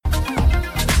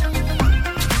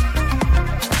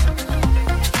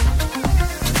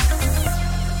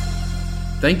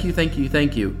Thank you, thank you,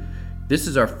 thank you. This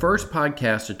is our first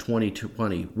podcast of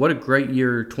 2020. What a great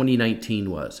year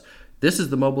 2019 was. This is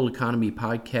the Mobile Economy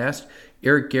Podcast.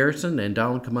 Eric Garrison and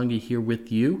Donald Kamungi here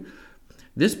with you.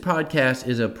 This podcast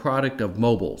is a product of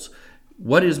Mobilz.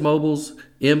 What is Mobilz?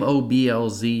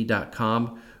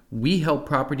 Moblz.com. We help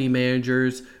property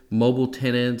managers, mobile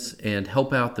tenants, and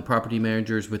help out the property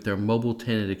managers with their mobile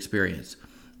tenant experience.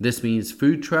 This means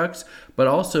food trucks, but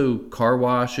also car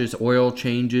washes, oil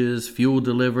changes, fuel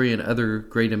delivery, and other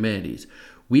great amenities.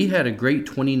 We had a great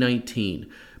 2019.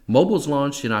 Mobilz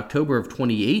launched in October of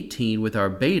 2018 with our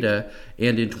beta,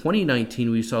 and in 2019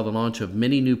 we saw the launch of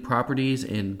many new properties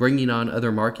and bringing on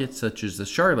other markets such as the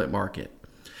Charlotte market.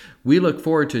 We look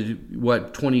forward to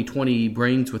what 2020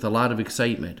 brings with a lot of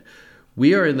excitement.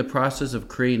 We are in the process of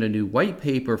creating a new white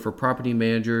paper for property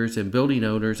managers and building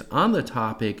owners on the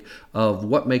topic of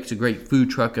what makes a great food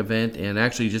truck event and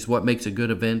actually just what makes a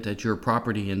good event at your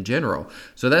property in general.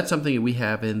 So that's something that we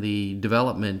have in the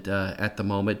development at the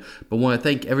moment. But want to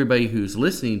thank everybody who's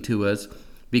listening to us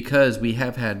because we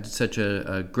have had such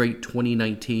a great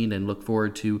 2019 and look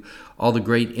forward to all the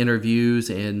great interviews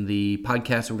and the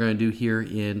podcasts we're going to do here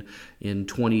in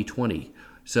 2020.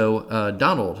 So,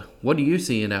 Donald, what are you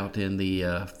seeing out in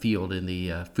the field in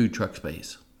the food truck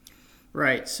space?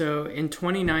 Right. So in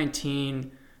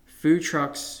 2019, food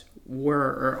trucks were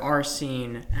or are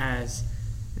seen as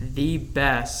the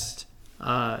best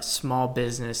small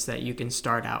business that you can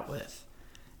start out with.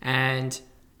 And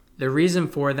the reason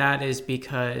for that is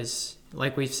because,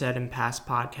 like we've said in past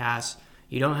podcasts,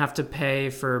 you don't have to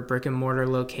pay for a brick and mortar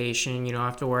location. You don't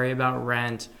have to worry about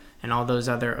rent and all those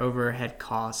other overhead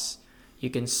costs. You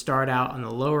can start out on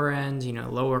the lower end,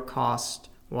 lower cost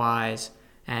wise,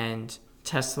 and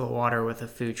test the water with a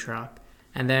food truck.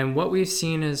 And then what we've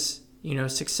seen is,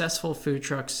 successful food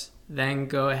trucks then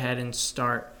go ahead and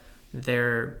start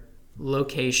their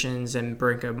locations and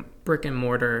brick and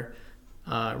mortar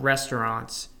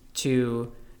restaurants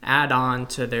to add on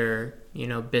to their,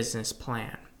 business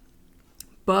plan.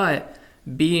 But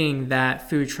being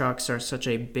that food trucks are such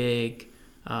a big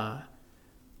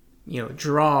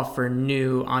draw for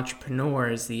new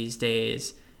entrepreneurs these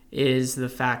days is the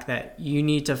fact that you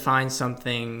need to find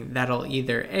something that'll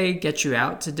either get you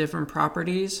out to different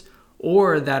properties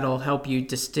or that'll help you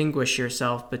distinguish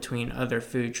yourself between other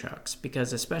food trucks.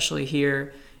 Because especially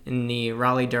here in the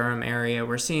Raleigh-Durham area,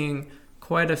 we're seeing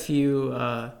quite a few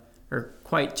or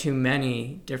quite too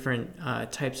many different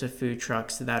types of food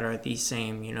trucks that are the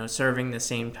same, serving the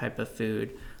same type of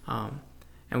food.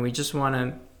 And we just want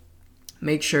to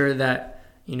make sure that,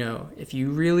 if you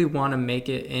really want to make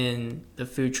it in the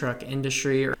food truck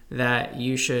industry, that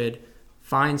you should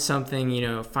find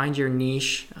something, find your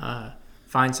niche,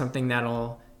 find something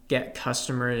that'll get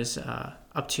customers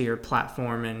up to your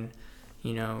platform and,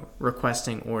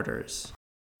 requesting orders.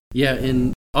 Yeah,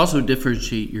 and also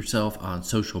differentiate yourself on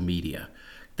social media.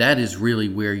 That is really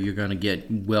where you're going to get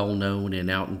well known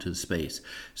and out into the space.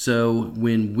 So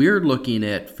when we're looking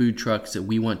at food trucks that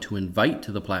we want to invite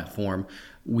to the platform,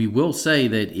 we will say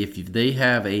that if they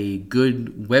have a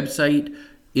good website,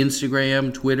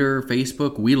 Instagram, Twitter,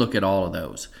 Facebook, we look at all of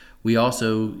those. We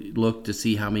also look to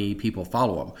see how many people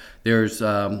follow them. There's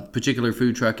a particular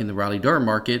food truck in the Raleigh-Durham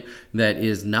market that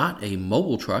is not a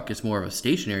mobile truck. It's more of a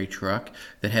stationary truck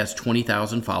that has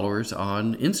 20,000 followers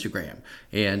on Instagram.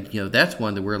 And, that's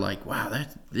one that we're like, wow,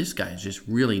 this guy's just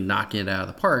really knocking it out of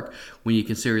the park when you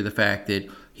consider the fact that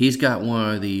he's got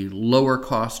one of the lower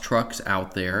cost trucks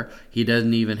out there. He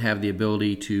doesn't even have the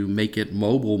ability to make it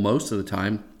mobile most of the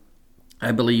time.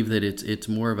 I believe that it's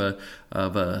more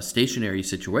of a stationary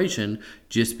situation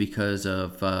just because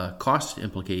of cost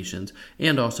implications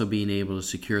and also being able to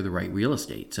secure the right real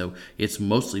estate. So it's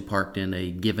mostly parked in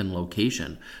a given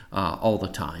location all the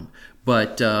time.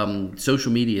 But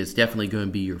social media is definitely going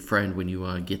to be your friend when you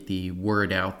want to get the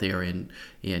word out there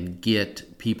and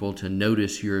get people to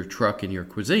notice your truck and your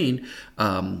cuisine.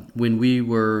 When we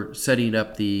were setting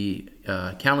up the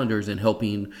calendars and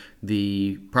helping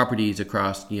the properties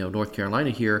across North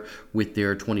Carolina here with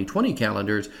their 2020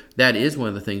 calendars, that is one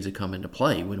of the things that come into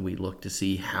play when we look to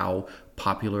see how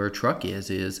popular a truck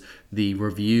is the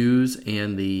reviews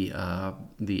and the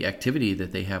activity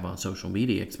that they have on social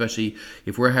media, especially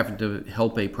if we're having to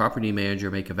help a property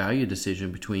manager make a value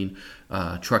decision between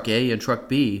truck A and truck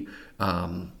B.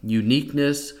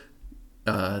 Uniqueness,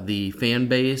 the fan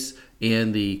base,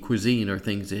 and the cuisine are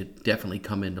things that definitely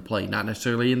come into play. Not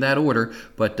necessarily in that order,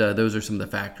 but those are some of the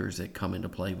factors that come into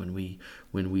play when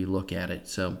we look at it.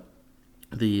 So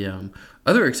the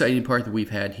other exciting part that we've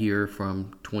had here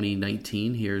from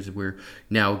 2019 here is we're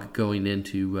now going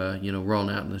into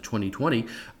rolling out into 2020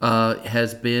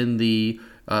 has been the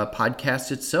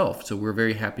podcast itself. So we're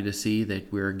very happy to see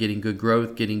that we're getting good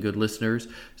growth, getting good listeners.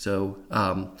 So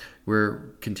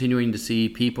we're continuing to see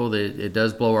people that it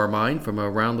does blow our mind from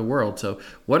around the world. So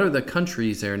what are the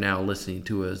countries that are now listening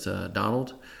to us,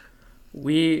 Donald?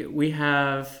 We're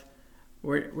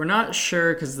not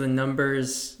sure because the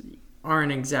numbers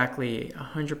aren't exactly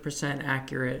 100%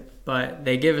 accurate, but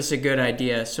they give us a good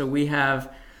idea. So we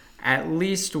have at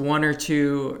least 1 or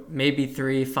 2, maybe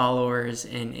 3 followers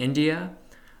in India.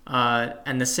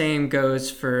 And the same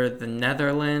goes for the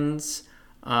Netherlands,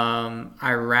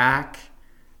 Iraq,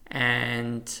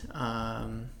 and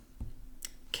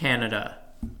Canada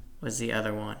was the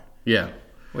other one. Yeah.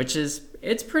 Which is,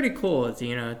 it's pretty cool,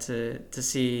 to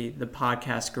see the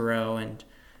podcast grow and,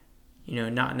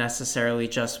 not necessarily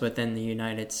just within the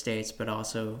United States, but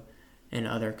also in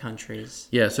other countries.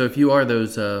 Yeah, so if you are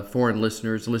those foreign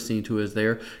listeners listening to us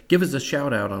there, give us a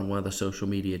shout out on one of the social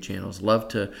media channels. Love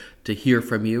to hear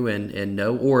from you and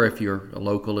know, or if you're a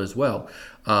local as well,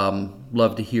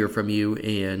 love to hear from you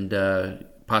and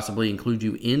possibly include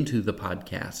you into the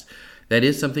podcast. That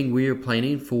is something we are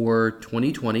planning for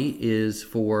 2020, is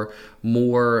for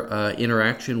more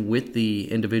interaction with the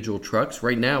individual trucks.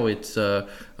 Right now it's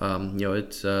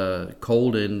it's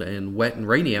cold and wet and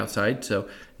rainy outside, so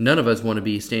none of us want to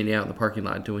be standing out in the parking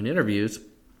lot doing interviews.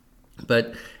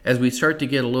 But as we start to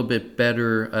get a little bit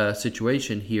better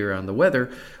situation here on the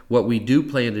weather, what we do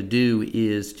plan to do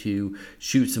is to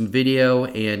shoot some video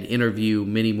and interview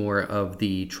many more of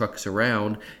the trucks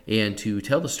around and to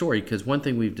tell the story. Because one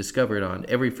thing we've discovered on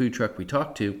every food truck we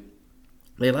talk to,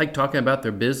 they like talking about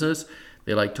their business.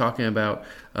 They like talking about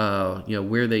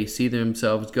where they see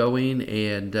themselves going,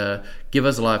 and give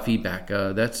us a lot of feedback.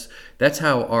 That's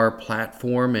how our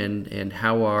platform and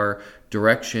how our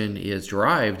direction is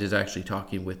derived, is actually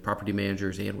talking with property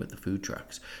managers and with the food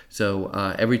trucks. So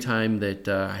every time that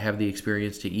I have the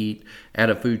experience to eat at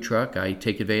a food truck, I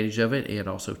take advantage of it and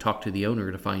also talk to the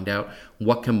owner to find out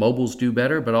what can mobiles do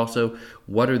better, but also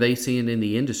what are they seeing in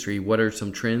the industry, what are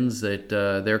some trends that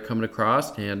they're coming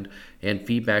across, and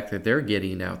feedback that they're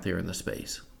getting out there in the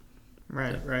space.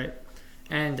 Right.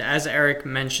 And as Eric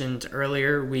mentioned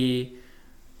earlier, we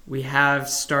have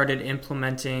started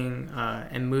implementing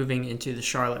and moving into the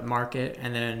Charlotte market,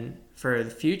 and then for the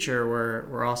future,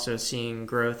 we're also seeing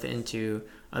growth into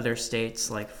other states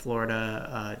like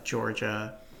Florida,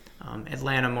 Georgia,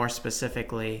 Atlanta more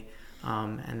specifically,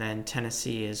 and then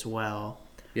Tennessee as well.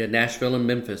 Yeah, Nashville and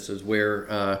Memphis is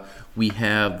where we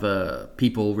have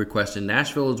people requesting.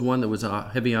 Nashville is one that was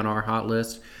heavy on our hot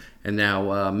list, and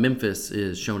now Memphis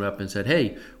is shown up and said,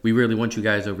 "Hey, we really want you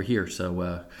guys over here."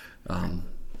 So.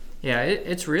 Yeah,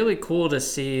 it's really cool to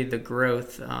see the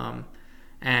growth.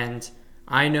 And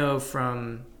I know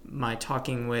from my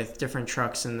talking with different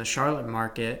trucks in the Charlotte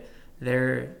market,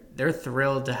 they're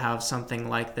thrilled to have something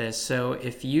like this. So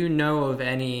if you know of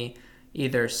any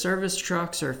either service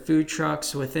trucks or food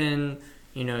trucks within,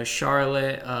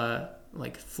 Charlotte,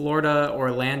 like Florida,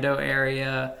 Orlando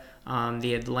area,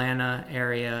 the Atlanta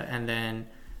area, and then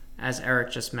as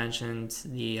Eric just mentioned,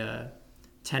 the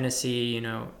Tennessee,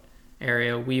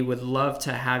 area, we would love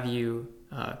to have you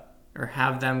or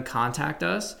have them contact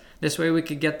us. This way we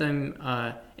could get them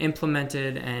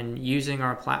implemented and using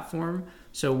our platform.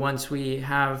 So once we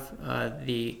have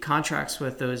the contracts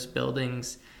with those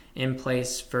buildings in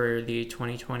place for the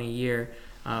 2020 year,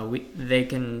 they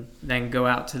can then go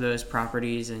out to those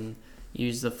properties and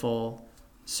use the full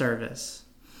service.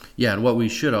 Yeah, and what we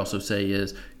should also say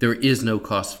is there is no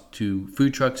cost to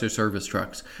food trucks or service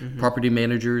trucks. Mm-hmm. Property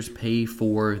managers pay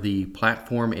for the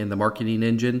platform and the marketing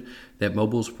engine that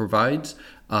Mobiles provides,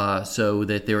 so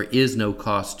that there is no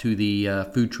cost to the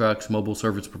food trucks, mobile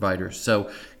service providers.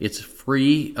 So it's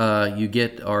free. You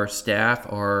get our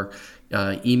staff, our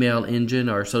email engine,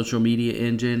 our social media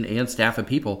engine, and staff of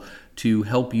people to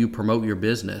help you promote your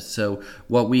business. So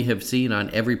what we have seen on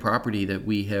every property that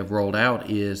we have rolled out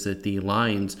is that the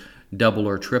lines double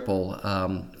or triple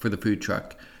for the food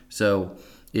truck. So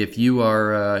if you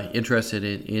are interested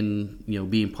in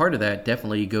being part of that,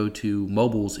 definitely go to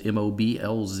mobiles,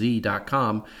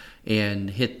 moblz.com, and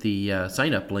hit the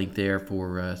sign up link there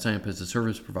for sign up as a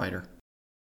service provider.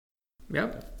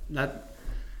 Yep,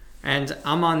 and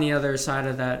I'm on the other side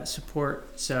of that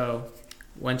support. So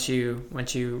once you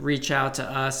reach out to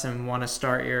us and want to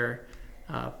start your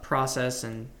process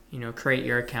and create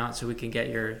your account so we can get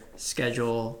your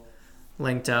schedule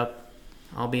linked up,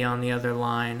 I'll be on the other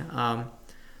line.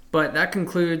 But that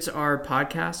concludes our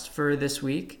podcast for this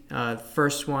week.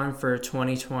 First one for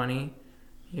 2020.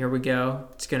 Here we go.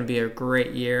 It's going to be a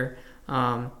great year.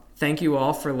 Thank you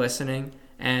all for listening,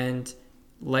 and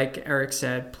like Eric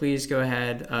said, please go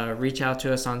ahead, reach out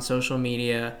to us on social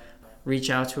media, reach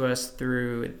out to us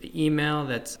through the email.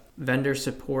 That's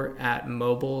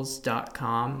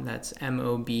vendorsupport@moblz.com. That's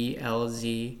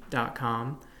moblz.com.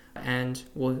 And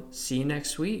we'll see you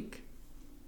next week.